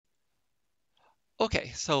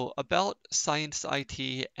Okay, so about Science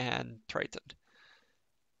IT and Triton.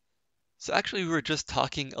 So actually, we were just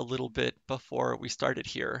talking a little bit before we started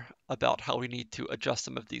here about how we need to adjust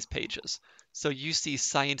some of these pages. So you see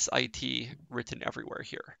Science IT written everywhere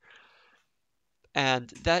here. And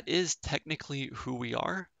that is technically who we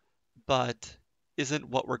are, but isn't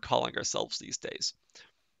what we're calling ourselves these days.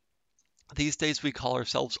 These days, we call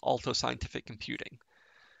ourselves Aalto Scientific Computing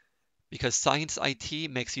because Science IT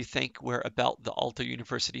makes you think we're about the Aalto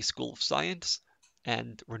University School of Science,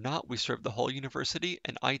 and we're not. We serve the whole university,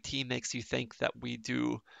 and IT makes you think that we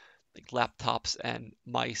do like laptops and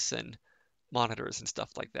mice and monitors and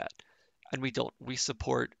stuff like that. And we don't. We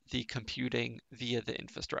support the computing via the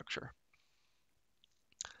infrastructure.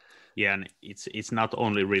 Yeah, and it's not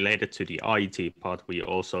only related to the IT part. We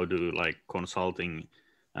also do like consulting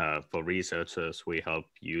for researchers. We help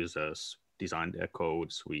users design their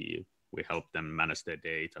codes. We help them manage their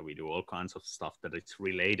data. We do all kinds of stuff that it's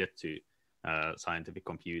related to scientific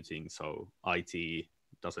computing. So IT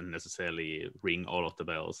doesn't necessarily ring all of the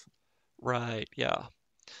bells. Right, yeah.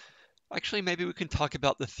 Actually, maybe we can talk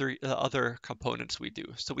about the three other components we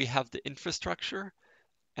do. So we have the infrastructure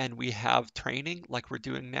and we have training like we're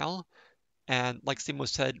doing now. And like Simo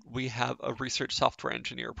said, we have a research software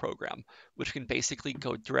engineer program, which can basically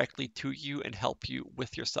go directly to you and help you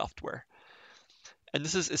with your software. And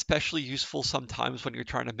this is especially useful sometimes when you're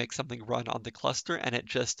trying to make something run on the cluster and it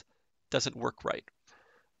just doesn't work right.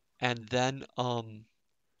 And then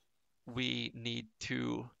we need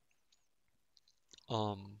to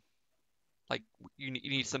um, like you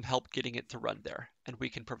need some help getting it to run there, and we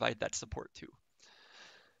can provide that support too.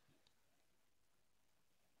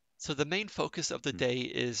 So the main focus of the Hmm. day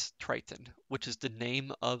is Triton, which is the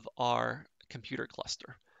name of our computer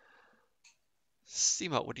cluster.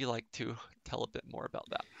 Simo, would you like to tell a bit more about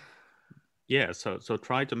that? Yeah, so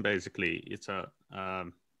Triton basically it's a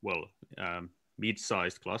well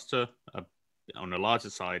mid-sized cluster on the larger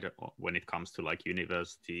side when it comes to like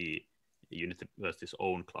university's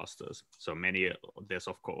own clusters. So many there's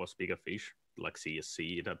of course bigger fish like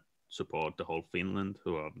CSC that support the whole Finland,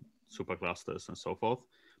 who are superclusters and so forth.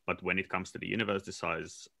 But when it comes to the university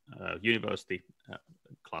size university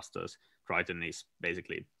clusters, Triton is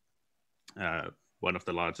basically uh, one of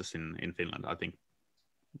the largest in Finland. I think,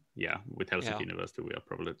 yeah, with Helsinki Yeah, University, we are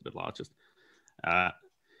probably the largest. Uh,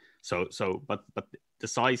 but the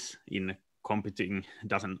size in computing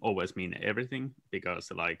doesn't always mean everything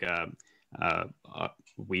because like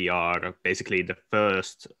we are basically the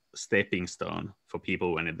first stepping stone for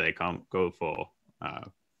people when they come go for uh,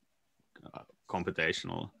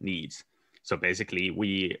 computational needs. So basically,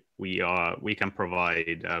 we can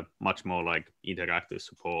provide much more like interactive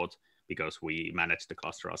support because we manage the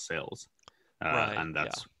cluster ourselves, right. and Yeah.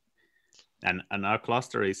 that's and our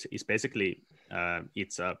cluster is basically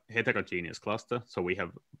it's a heterogeneous cluster. So we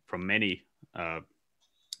have from many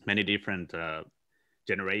different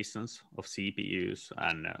generations of CPUs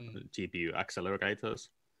and Mm, GPU accelerators,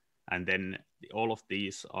 and then all of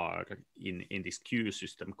these are in this queue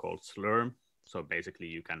system called Slurm. So basically,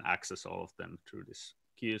 you can access all of them through this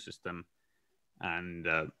queue system, and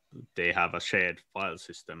they have a shared file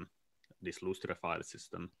system, this Lustre file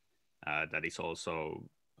system, that is also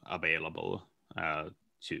available uh,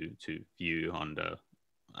 to view on the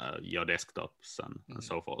your desktops and mm,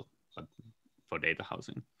 so forth, but for data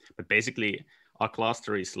housing. But basically, our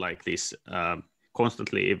cluster is like this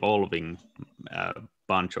constantly evolving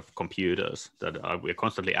bunch of computers that we're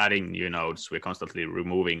constantly adding new nodes, we're constantly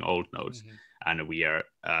removing old nodes, mhm, and we are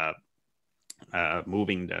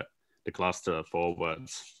moving the cluster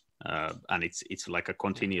forwards. And it's like a yeah.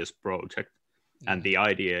 continuous project. And Mhm, the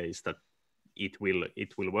idea is that it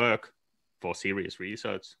will work for serious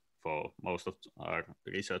research for most of our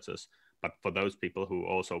researchers, but for those people who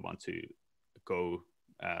also want to go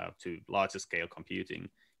to larger scale computing,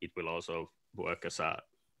 it will also work as a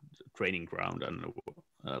training ground and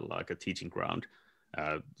like a teaching ground,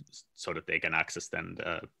 uh, so that they can access then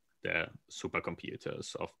the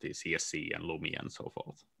supercomputers of the CSC and Lumi and so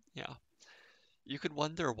forth. yeah. You could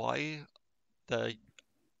wonder why the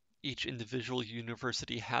each individual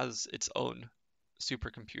university has its own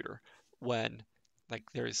supercomputer when like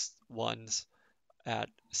there's ones at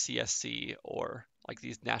CSC or like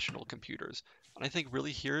these national computers. And I think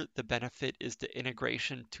really here the benefit is the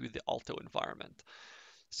integration to the Alto environment.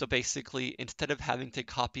 So basically, instead of having to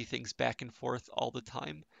copy things back and forth all the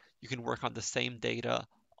time, you can work on the same data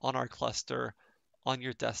on our cluster, on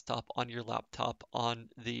your desktop, on your laptop, on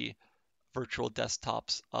the virtual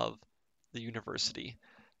desktops of the university,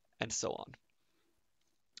 and so on.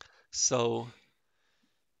 So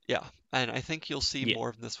Yeah, and I think you'll see Yeah, more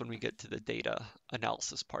of this when we get to the data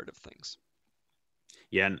analysis part of things.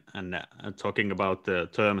 yeah, and talking about the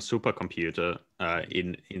term supercomputer, Mhm.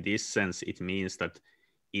 in this sense, it means that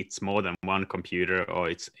it's more than one computer, or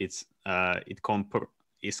is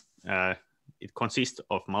it consists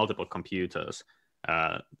of multiple computers.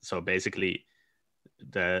 So basically,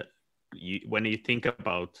 when you think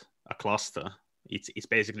about a cluster, it's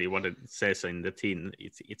basically what it says in the tin.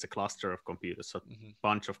 It's a cluster of computers, a Mhm.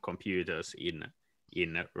 bunch of computers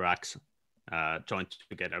in racks joined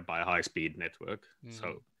together by a high speed network. Mhm.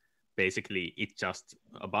 So basically, it's just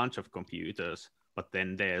a bunch of computers. But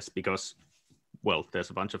then there's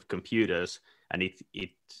a bunch of computers, and it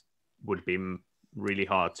would be really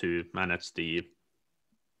hard to manage the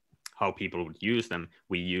how people would use them.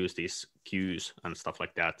 We use these queues and stuff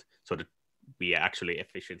like that so that we actually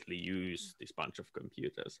efficiently use this bunch of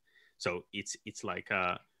computers. So it's like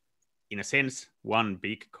in a sense one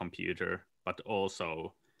big computer, but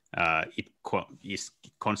also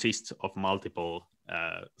consists of multiple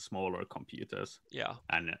smaller computers. Yeah,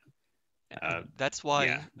 And uh, and that's yeah,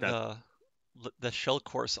 why that the shell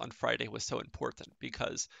course on Friday was so important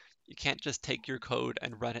because you can't just take your code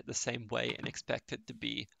and run it the same way and expect it to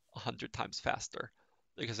be 100 times faster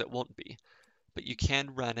because it won't be. But you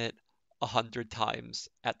can run it 100 times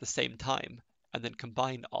at the same time and then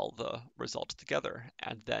combine all the results together,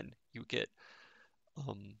 and then you get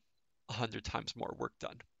um, 100 times more work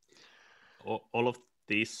done. all of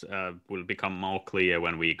this will become more clear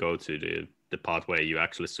when we go to the part where you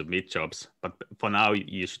actually submit jobs. But for now,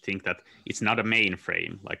 you should think that it's not a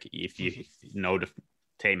mainframe. Like if you know the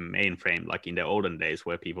same mainframe, like in the olden days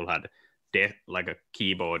where people had like a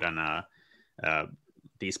keyboard and a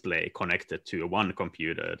display connected to one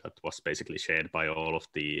computer that was basically shared by all of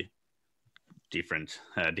the different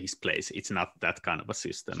displays. It's not that kind of a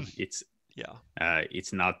system. Yeah,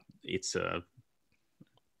 It's not. It's a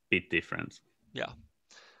bit different. yeah.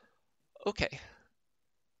 Okay,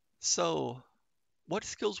 so what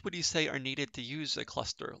skills would you say are needed to use a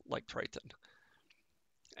cluster like Triton?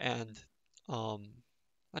 And um,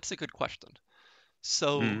 that's a good question.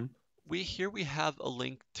 So Mm. we have a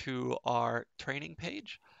link to our training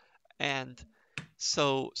page, and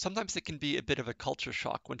so sometimes it can be a bit of a culture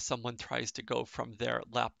shock when someone tries to go from their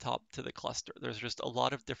laptop to the cluster. There's just a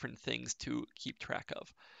lot of different things to keep track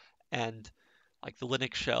of. And like the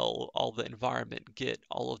Linux shell, all the environment, Git,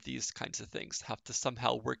 all of these kinds of things have to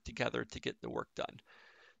somehow work together to get the work done.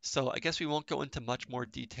 So I guess we won't go into much more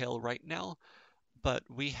detail right now, but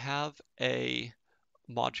we have a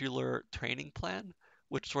modular training plan,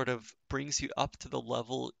 which sort of brings you up to the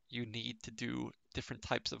level you need to do different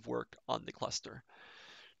types of work on the cluster.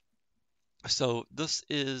 So this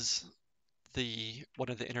is the one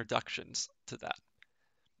of the introductions to that.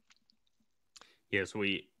 Yes,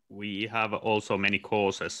 we have also many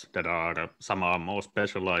courses that are some are more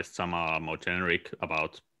specialized, some are more generic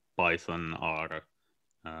about Python or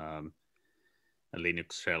um, a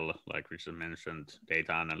Linux shell, like Richard mentioned,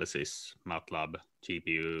 data analysis, MATLAB,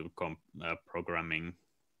 GPU programming.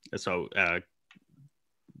 So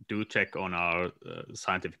do check on our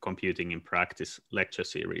scientific computing in practice lecture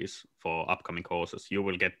series for upcoming courses. You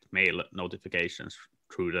will get mail notifications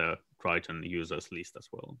through the Triton users list as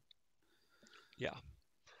well. Yeah.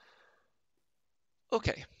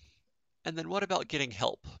 Okay. And then what about getting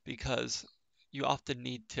help? Because you often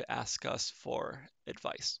need to ask us for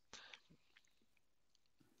advice.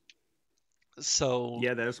 So,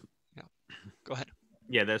 Yeah, there's yeah, go ahead.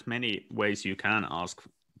 there's many ways you can ask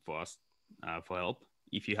for us for help.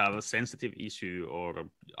 If you have a sensitive issue or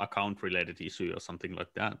account related issue or something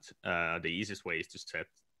like that, the easiest way is to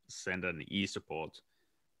send an e-support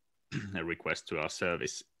a request to our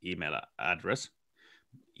service email address.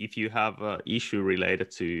 If you have an issue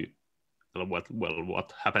related to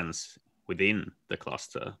what happens within the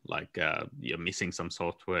cluster, like you're missing some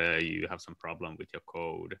software, you have some problem with your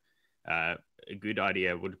code, a good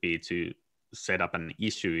idea would be to set up an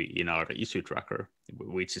issue in our issue tracker,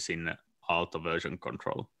 which is in Aalto version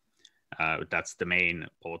control. That's the main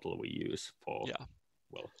portal we use for Yeah,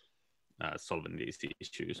 well solving these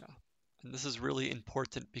issues. yeah. And this is really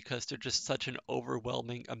important because there's just such an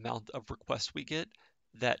overwhelming amount of requests we get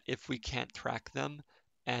that if we can't track them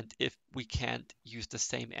and if we can't use the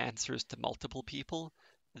same answers to multiple people,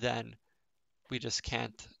 then we just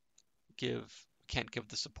can't give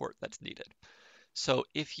the support that's needed. So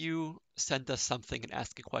if you send us something and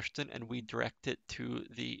ask a question and we direct it to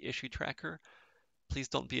the issue tracker, please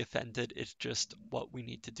don't be offended. It's just what we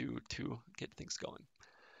need to do to get things going.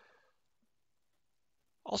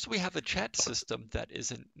 Also, we have a chat But system that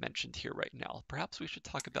isn't mentioned here right now. Perhaps we should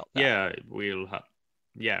talk about that. yeah, we'll have.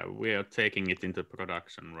 Yeah, we are taking it into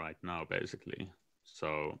production right now, basically.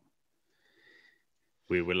 So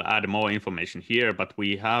we will add more information here, but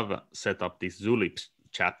we have set up this Zulip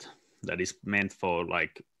chat that is meant for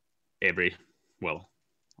like every, well,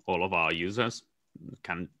 all of our users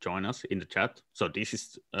can join us in the chat. So this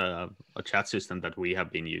is a chat system that we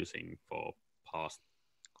have been using for past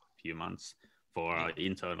few months for our Yeah.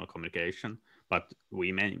 internal communication, but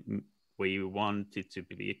we want it to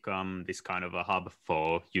become this kind of a hub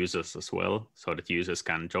for users as well, so that users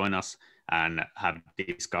can join us and have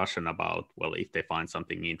discussion about, well, if they find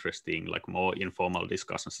something interesting, like more informal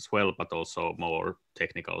discussions as well, but also more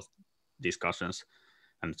technical discussions,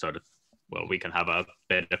 and so that, well, we can have a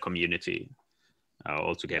better community Yeah.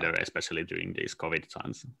 altogether, especially during these COVID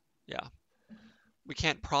times. Yeah. We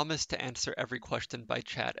can't promise to answer every question by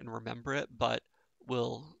chat and remember it, but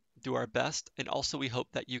we'll do our best. And also, we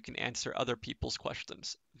hope that you can answer other people's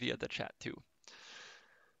questions via the chat too.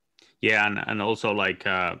 Yeah, and also like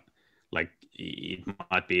it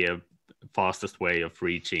might be a fastest way of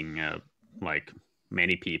reaching like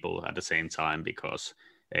many people at the same time, because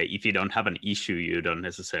if you don't have an issue, you don't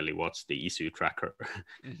necessarily watch the issue tracker,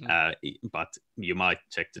 Hmm. but you might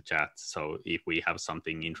check the chat. So if we have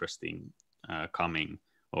something interesting coming,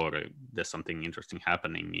 or there's something interesting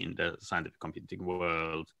happening in the scientific computing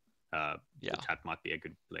world, the Yeah. chat might be a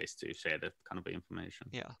good place to share that kind of information.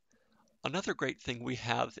 Yeah. Another great thing we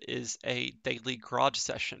have is a daily garage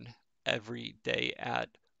session every day at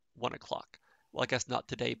 1 o'clock. Well, I guess not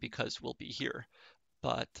today because we'll be here,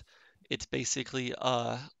 but it's basically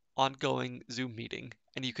a ongoing Zoom meeting,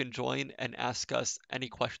 and you can join and ask us any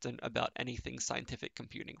question about anything scientific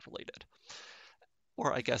computing related.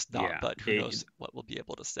 Or I guess not, Yeah, but who knows what we'll be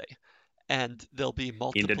able to say. And there'll be in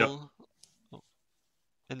the doc. multiple oh,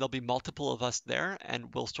 and there'll be multiple of us there,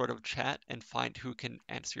 and we'll sort of chat and find who can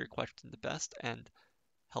answer your question the best and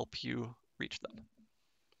help you reach them.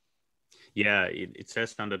 Yeah, it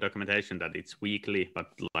says on the documentation that it's weekly, but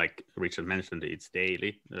like Richard mentioned, it's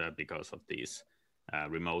daily because of these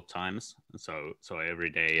remote times. So every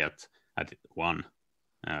day at 1,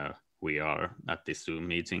 we are at this Zoom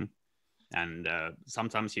meeting, and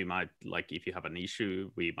sometimes you might, like, if you have an issue,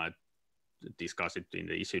 we might discuss it in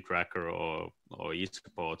the issue tracker or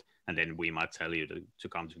e-support, and then we might tell you to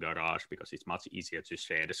come to Garage, because it's much easier to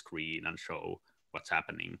share the screen and show what's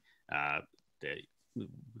happening, the,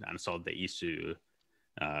 and solve the issue,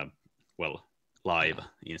 uh, well, live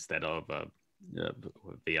Yeah, instead of uh,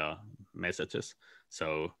 via messages.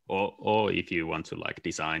 So, or if you want to like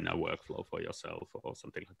design a workflow for yourself or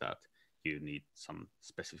something like that, you need some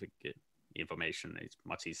specific information. It's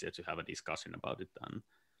much easier to have a discussion about it than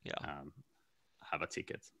yeah, um, have a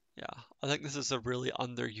ticket. yeah. I think this is a really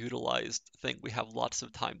underutilized thing. We have lots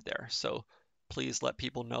of time there, so please let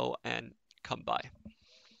people know and come by.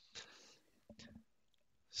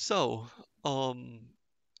 So, um,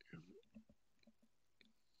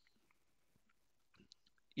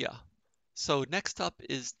 yeah. So next up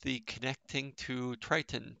is the connecting to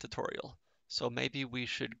Triton tutorial. So maybe we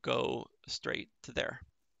should go straight to there.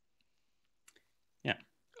 Yeah.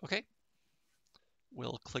 Okay,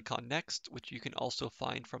 we'll click on next, which you can also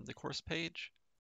find from the course page.